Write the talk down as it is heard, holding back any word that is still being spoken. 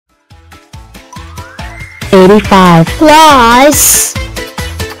85 plus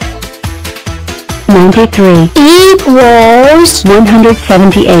 93 equals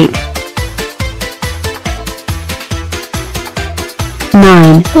 178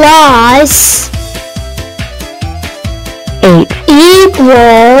 9 plus 8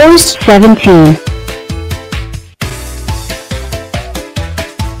 equals 17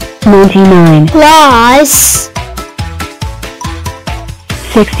 99 plus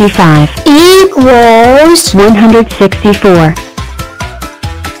 65 equals 164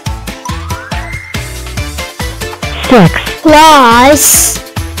 6 plus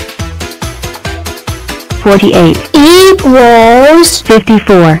 48 equals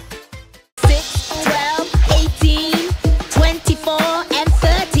 54 6, 12, 18, 24 and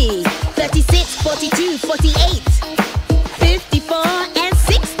 30, 36, 42, 48, 54 and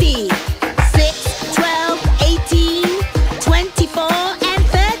 60, 6, 12, 18, 24 and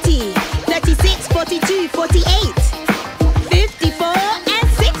 30, 36, 42, 48, 54 and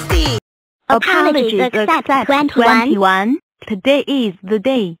 60. Apologies accept 21. Today is the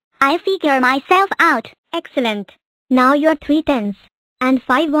day. I figure myself out. Excellent. Now your 3 tens and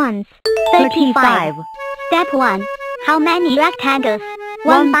 5 ones. 35. Step 1. How many rectangles?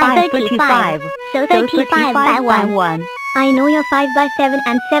 1 by 35. So 35 by 1. I know your 5 by 7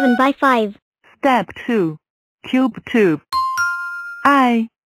 and 7 by 5. Step 2. Cube 2. I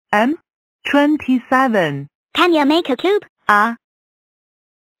am 27. Can you make a cube? Hop.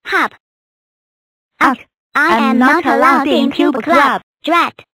 I am not allowed in Cube Club.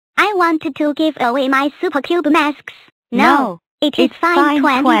 Drat. I wanted to give away my Super Cube masks. No, it is fine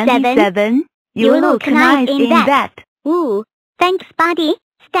 27. You look nice in that. Ooh, thanks buddy.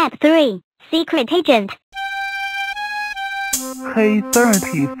 Step 3. Secret Agent. Hey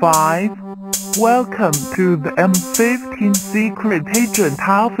 35. Welcome to the M15 Secret Agent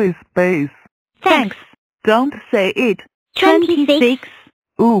office space. Thanks. Don't say it. 26.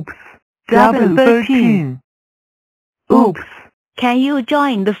 Oops. Double 13. Oops. Can you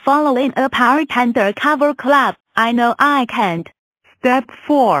join the following apart undercover club? I know I can't. Step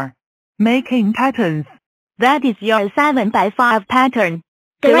 4. Making patterns. That is your 7 by 5 pattern.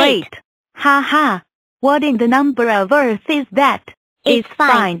 Great. Haha. What in the number of Earth is that? It's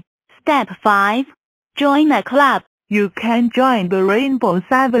fine. Step 5. Join a club. You can join the Rainbow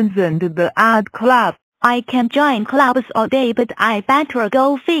Sevens and the Art Club. I can join clubs all day but I better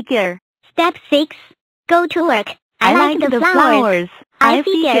go figure. Step 6. Go to work. I like the flowers. I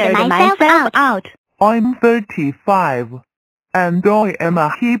figured myself out. I'm 35. And I am a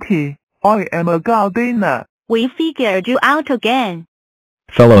hippie. I am a gardener. We figured you out again.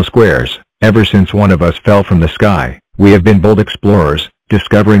 Fellow squares, ever since one of us fell from the sky, we have been bold explorers,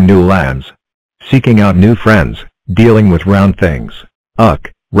 discovering new lands, seeking out new friends, dealing with round things.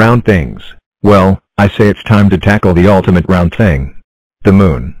 Round things. Well, I say it's time to tackle the ultimate round thing. The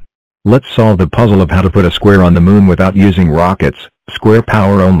moon. Let's solve the puzzle of how to put a square on the moon without using rockets, square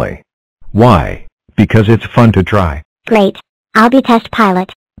power only. Why? Because it's fun to try. Great. I'll be test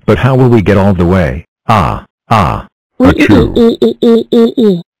pilot. But how will we get all the way? Achoo.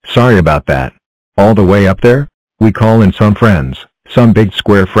 Sorry about that. All the way up there? We call in some friends, some big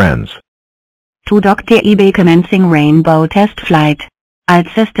square friends. To Dr. eBay commencing rainbow test flight. Alt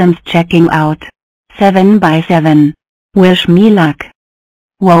systems checking out. 7 by 7. Wish me luck.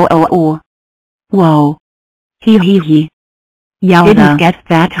 Whoa oh oh. Whoa. Hee. Didn't get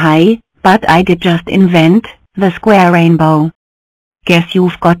that high, but I did just invent the square rainbow. Guess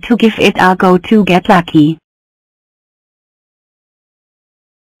you've got to give it a go to get lucky.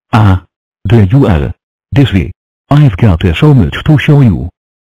 There you are. This way. I've got so much to show you.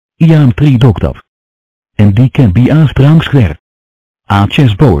 I am 3 doctor. And they can be a strong square. A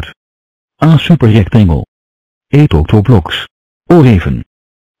chessboard. A super rectangle. 8 octoblocks. Or even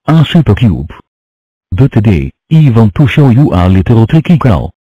a super cube. But today, I want to show you a little tricky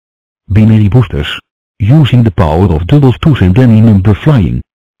call. Binary boosters. Using the power of double 2s and any number flying.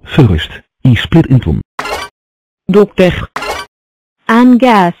 First, I split into Doctor. And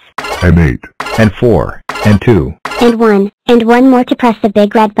gas. And 8. And 4. And 2. And 1. And 1 more to press the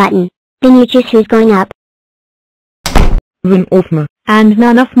big red button. Then you choose who's going up. One of me. And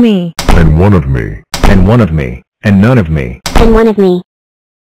none of me. And 1 of me. And 1 of me. And none of me. And 1 of me.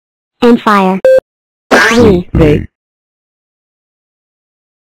 And fire. Me.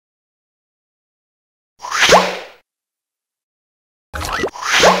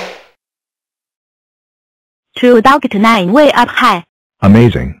 True dog to 9 way up high.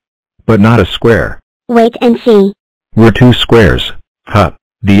 Amazing. But not a square. Wait and see. We're 2 squares.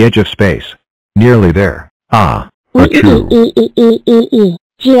 The edge of space. Nearly there. Achoo.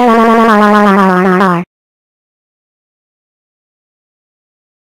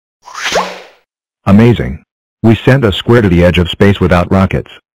 Amazing. We sent a square to the edge of space without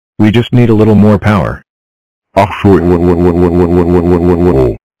rockets. We just need a little more power. Ach so.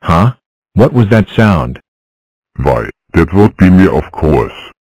 Huh? What was that sound? Why, that would be me, of course.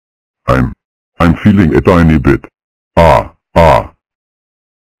 I'm feeling a tiny bit.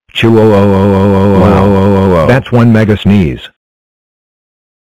 Chew. Wow. That's one mega sneeze.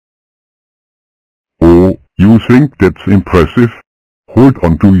 Oh, you think that's impressive? Hold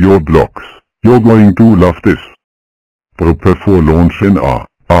on to your blocks. You're going to love this. Prepare for launch in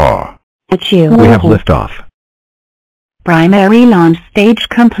Achoo. We have liftoff. Primary launch stage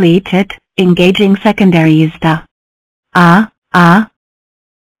completed, engaging secondary star.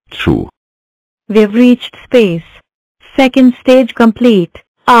 Chew. We've reached space. Second stage complete.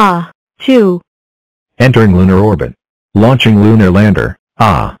 2. Entering lunar orbit. Launching lunar lander.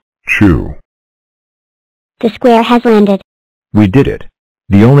 Chew. The square has landed. We did it.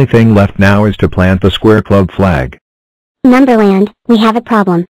 The only thing left now is to plant the Square Club flag. Numberland, we have a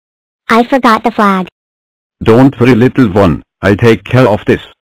problem. I forgot the flag. Don't worry, little one. I take care of this.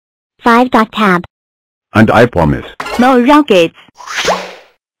 5.tab. And I promise. No rockets.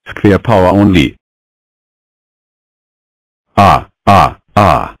 Square power only.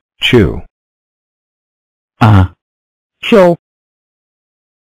 Chew. Show.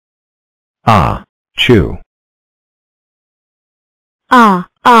 Chew.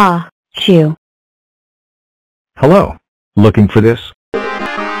 Chew. Hello. Looking for this? 24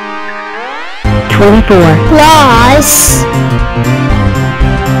 plus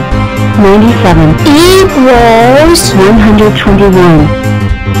 97 equals 121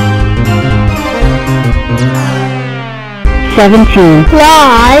 17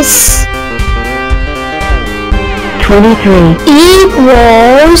 plus 23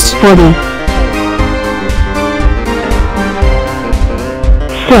 equals 40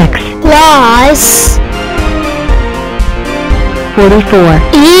 6 plus 44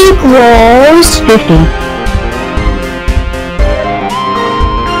 equals 50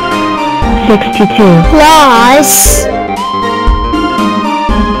 62 plus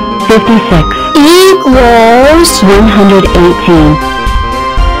 56 equals 118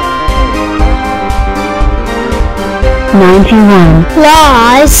 91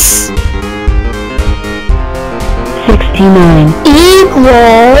 plus 69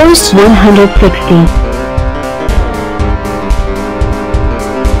 equals 160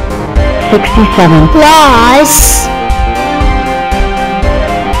 67 plus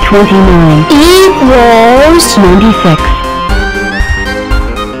 29 equals 96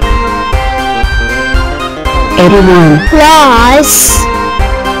 81 plus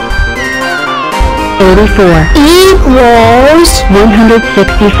 84 equals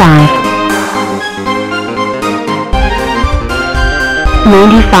 165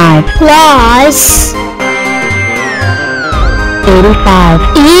 95 plus 85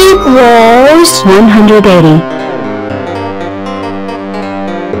 equals 180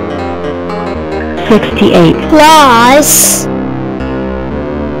 68 plus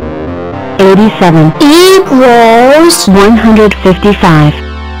 87 equals 155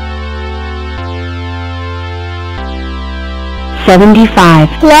 75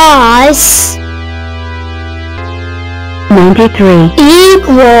 plus 93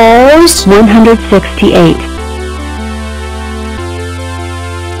 equals 168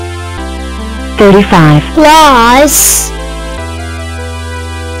 35 plus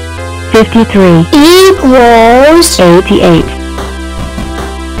 53 equals 88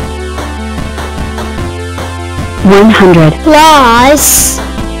 100 plus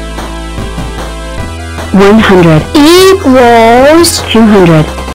 100 equals 200